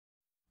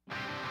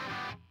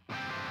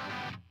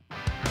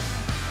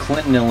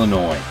Clinton,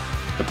 Illinois,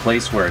 the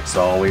place where it's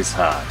always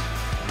hot,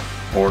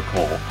 or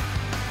cold,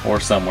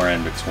 or somewhere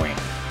in between.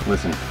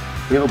 Listen,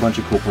 we have a bunch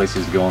of cool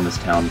places to go in this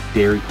town.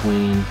 Dairy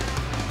Queen,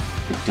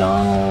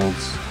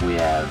 McDonald's, we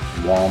have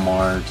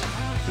Walmart,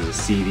 there's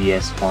a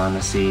CVS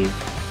pharmacy,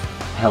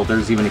 hell,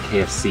 there's even a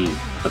KFC,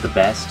 but the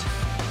best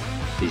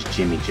is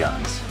Jimmy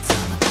John's.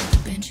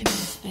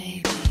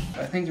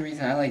 I think the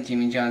reason I like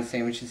Jimmy John's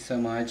sandwiches so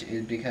much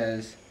is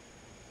because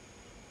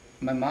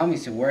my mom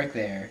used to work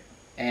there,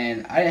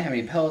 and I didn't have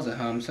any pillows at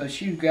home, so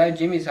she would grab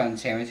Jimmy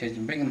John's sandwiches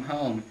and bring them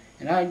home,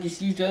 and I would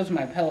just use those as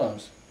my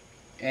pillows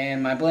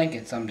and my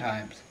blanket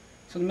sometimes.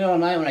 So in the middle of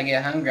the night when I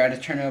get hungry, I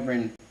just turn over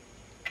and,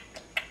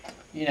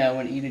 you know,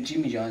 and eat a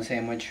Jimmy John's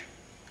sandwich.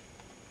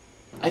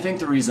 I think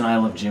the reason I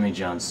love Jimmy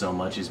John's so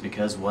much is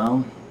because,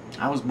 well,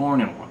 I was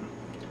born in one.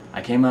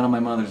 I came out of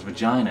my mother's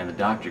vagina and the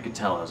doctor could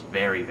tell I was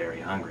very, very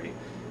hungry.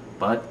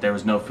 But there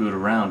was no food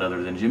around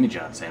other than Jimmy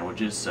John's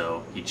sandwiches,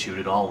 so he chewed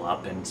it all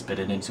up and spit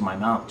it into my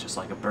mouth just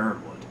like a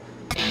bird would.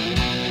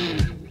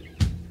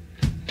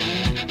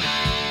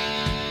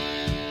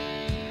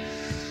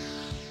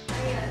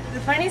 The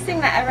funniest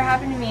thing that ever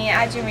happened to me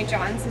at Jimmy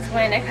John's is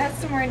when a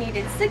customer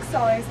needed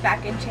 $6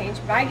 back in change,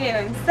 but I gave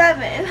him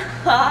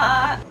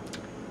 $7.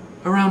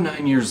 Around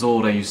 9 years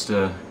old, I used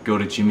to go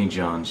to Jimmy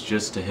John's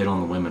just to hit on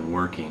the women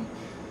working.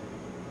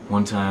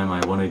 One time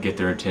I wanted to get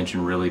their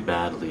attention really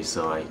badly,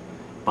 so I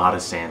bought a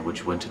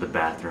sandwich, went to the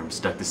bathroom,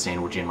 stuck the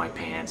sandwich in my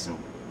pants, and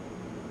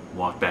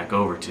walked back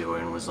over to her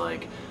and was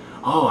like,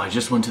 "Oh, I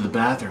just went to the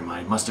bathroom.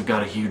 I must have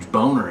got a huge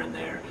boner in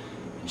there."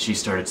 And she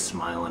started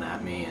smiling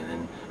at me,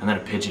 and then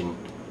a pigeon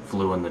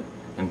flew in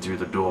through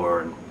the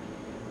door, and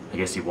I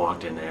guess he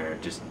walked in there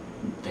just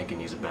thinking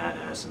he's a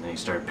badass, and then he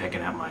started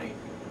pecking at my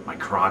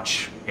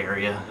crotch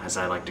area, as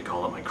I like to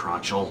call it, my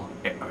crotchal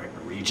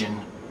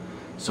region.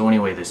 So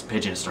anyway, this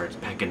pigeon starts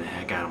pecking the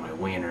heck out of my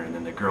wiener, and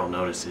then the girl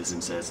notices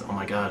and says, "Oh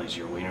my God, is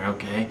your wiener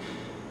okay?"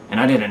 And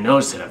I didn't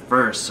notice it at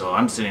first, so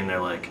I'm sitting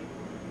there like,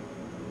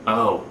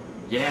 "Oh,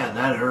 yeah,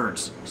 that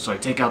hurts." So I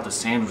take out the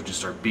sandwich and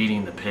start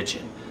beating the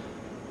pigeon.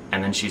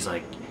 And then she's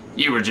like,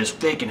 "You were just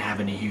faking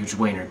having a huge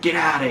wiener. Get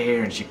out of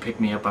here." And she picked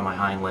me up by my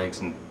hind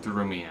legs and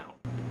threw me out.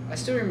 I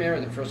still remember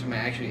the first time I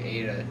actually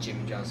ate a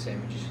Jimmy John's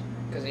sandwich.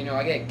 Because, you know,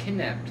 I got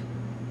kidnapped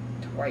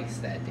twice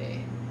that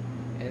day.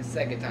 And the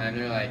second time,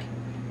 they're like,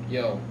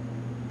 "Yo,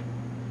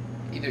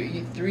 either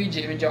eat 3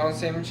 Jimmy John's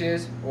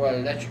sandwiches or I'll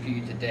electrocute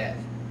you to death."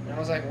 And I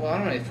was like, well, I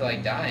don't really feel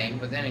like dying,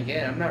 but then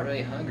again, I'm not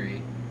really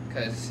hungry.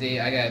 Because, see,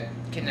 I got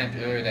kidnapped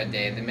earlier that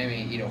day. They made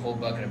me eat a whole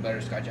bucket of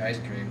butterscotch ice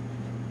cream.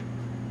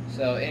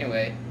 So,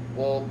 anyway,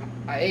 well,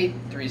 I ate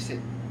 3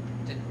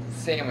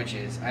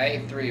 sandwiches. I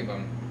ate 3 of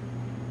them.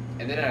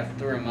 And then I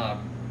threw them up.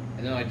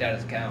 And then I died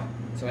as count.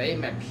 So I ate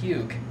my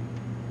puke.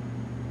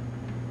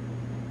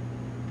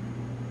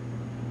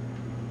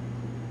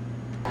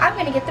 I'm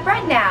gonna get the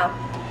bread now.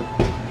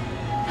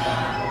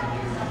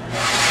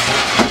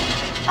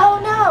 Oh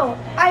no,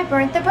 I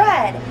burnt the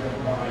bread.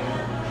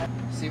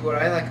 See, what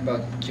I like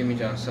about Jimmy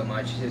John's so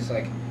much is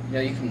like, you know,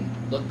 you can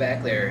look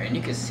back there and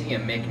you can see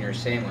him making your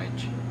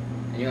sandwich.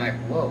 And you're like,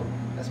 whoa,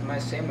 that's my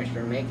sandwich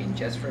they're making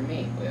just for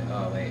me. Wait,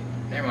 oh wait,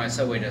 never mind,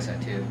 Subway does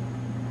that too.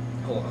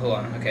 Hold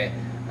on, okay.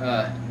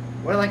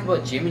 What I like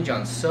about Jimmy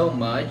John's so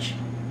much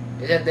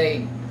is that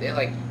they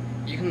like,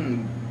 you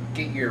can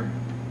get your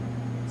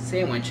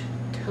sandwich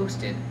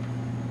toasted,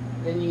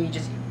 then you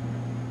just,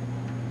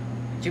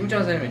 Jimmy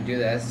John's doesn't even do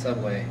that, that's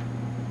Subway.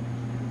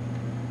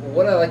 Well,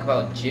 what I like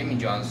about Jimmy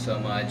John's so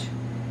much,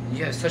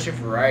 you have such a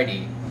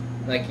variety.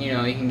 Like, you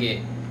know, you can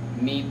get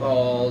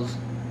meatballs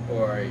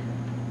or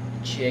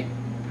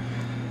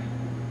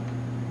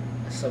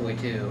Subway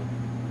too.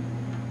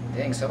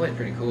 Dang, Subway's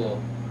pretty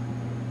cool.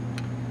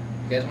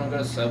 You guys want to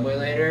go to Subway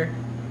later?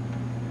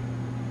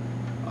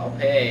 I'll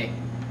pay.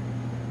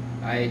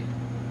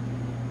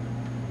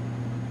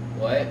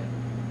 What?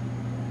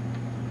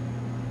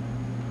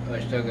 Oh,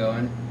 you're still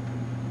going?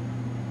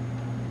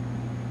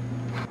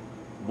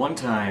 One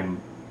time,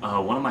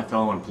 one of my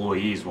fellow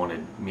employees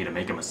wanted me to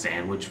make him a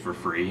sandwich for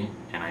free,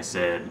 and I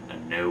said,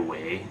 "No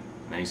way."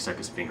 And then he stuck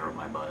his finger up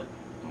my butt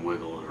and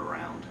wiggled it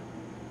around.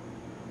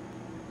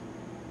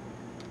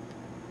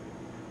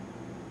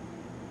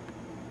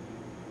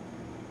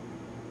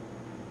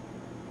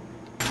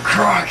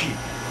 Crocky!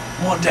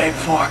 One day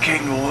before I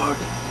came to work,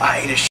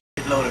 I ate a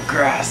shitload of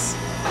grass.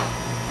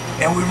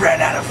 And we ran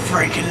out of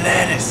freaking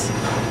lettuce.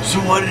 So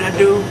what did I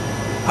do?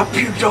 I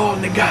puked all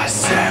in the guy's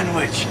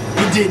sandwich.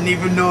 He didn't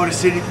even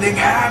notice anything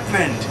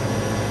happened.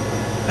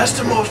 That's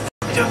the most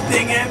fucked up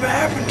thing that ever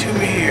happened to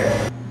me here.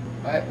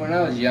 When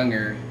I was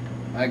younger,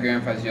 my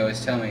grandfather used to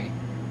always tell me,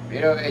 "If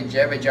you don't eat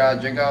Jimmy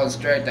John's, you're going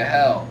straight to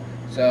hell.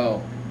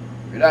 So,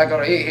 if you're not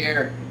going to eat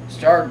here,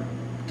 start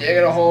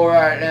digging a hole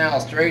right now,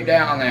 straight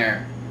down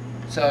there."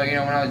 So, you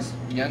know, when I was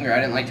younger, I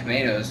didn't like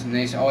tomatoes, and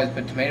they used to always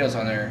put tomatoes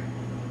on their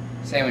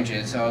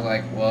sandwiches. So I was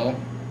like, well,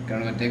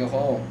 gonna go dig a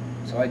hole.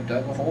 So I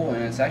dug a hole,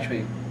 and it's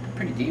actually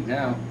pretty deep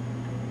now.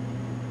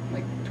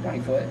 Like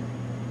 20 foot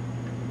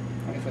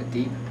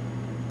deep.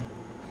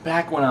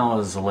 Back when I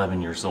was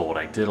 11 years old,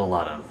 I did a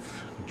lot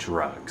of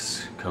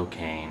drugs,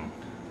 cocaine,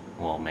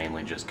 well,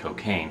 mainly just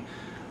cocaine.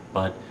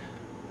 But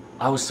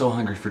I was so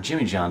hungry for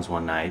Jimmy John's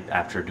one night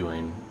after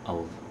doing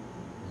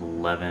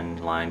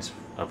 11 lines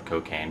of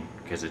cocaine,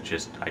 because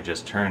I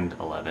just turned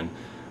 11.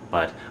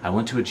 But I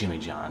went to a Jimmy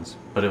John's,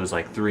 but it was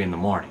like 3 in the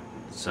morning,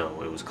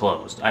 so it was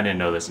closed. I didn't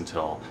know this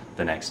until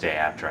the next day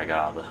after I got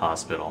out of the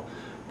hospital.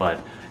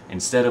 But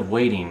instead of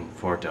waiting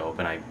for it to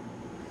open, I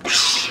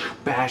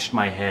bashed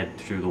my head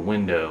through the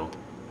window,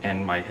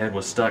 and my head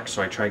was stuck,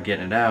 so I tried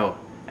getting it out,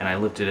 and I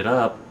lifted it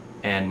up,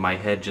 and my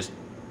head just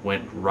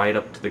went right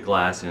up to the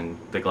glass, and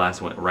the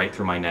glass went right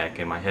through my neck,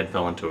 and my head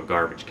fell into a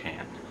garbage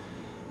can.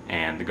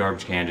 And the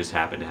garbage can just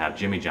happened to have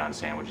Jimmy John's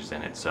sandwiches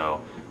in it,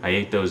 so I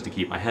ate those to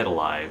keep my head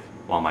alive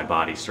while my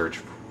body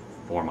searched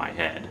for my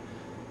head.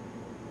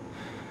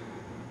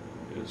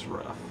 It was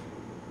rough.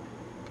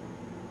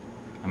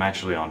 I'm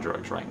actually on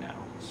drugs right now,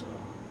 so.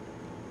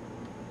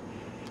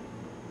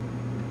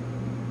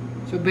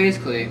 So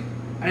basically,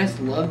 I just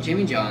love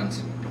Jimmy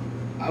John's.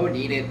 I would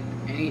eat it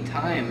any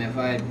time if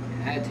I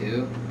had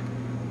to.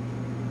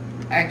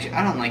 Actually,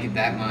 I don't like it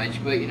that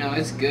much, but you know,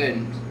 it's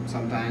good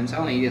sometimes. I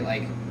only eat it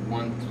like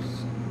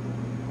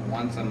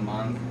once a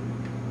month.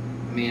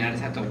 I mean, I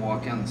just have to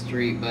walk down the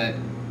street, but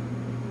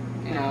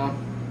you know,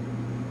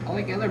 I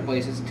like other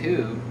places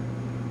too.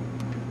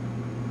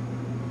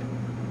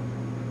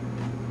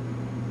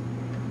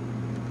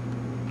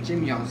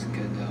 Jimmy John's is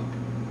good though.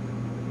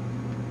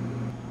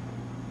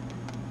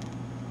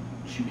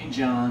 Jimmy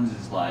John's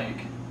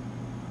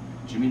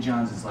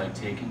is like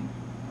taking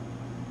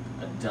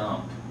a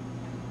dump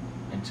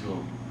into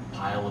a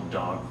pile of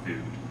dog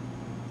food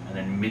and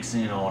then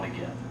mixing it all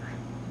together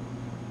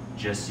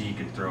just so you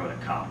could throw it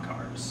at cop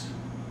cars.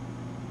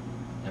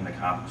 And the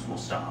cops will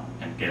stop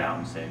and get out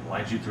and say,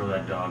 "Why'd you throw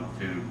that dog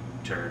food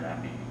turd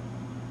at me?"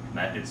 And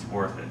that it's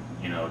worth it.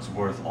 You know, it's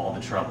worth all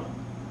the trouble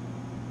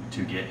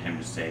to get him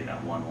to say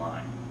that one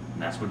line.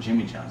 And that's what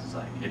Jimmy John's is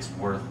like. It's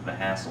worth the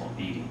hassle of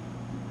eating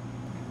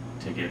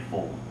to get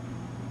full.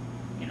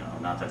 You know,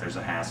 not that there's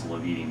a hassle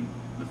of eating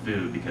the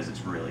food because it's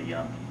really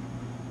yummy,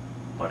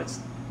 but it's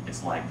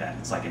like that.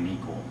 It's like an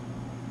equal.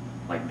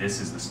 Like,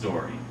 this is the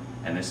story,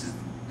 and this is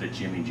the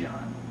Jimmy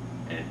John,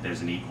 and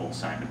there's an equal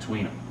sign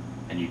between them,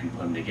 and you can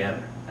put them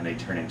together, and they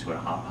turn into a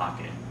Hot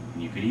Pocket,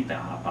 and you could eat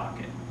that Hot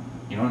Pocket.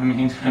 You know what I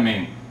mean? I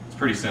mean, it's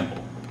pretty simple.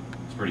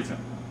 It's pretty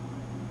simple.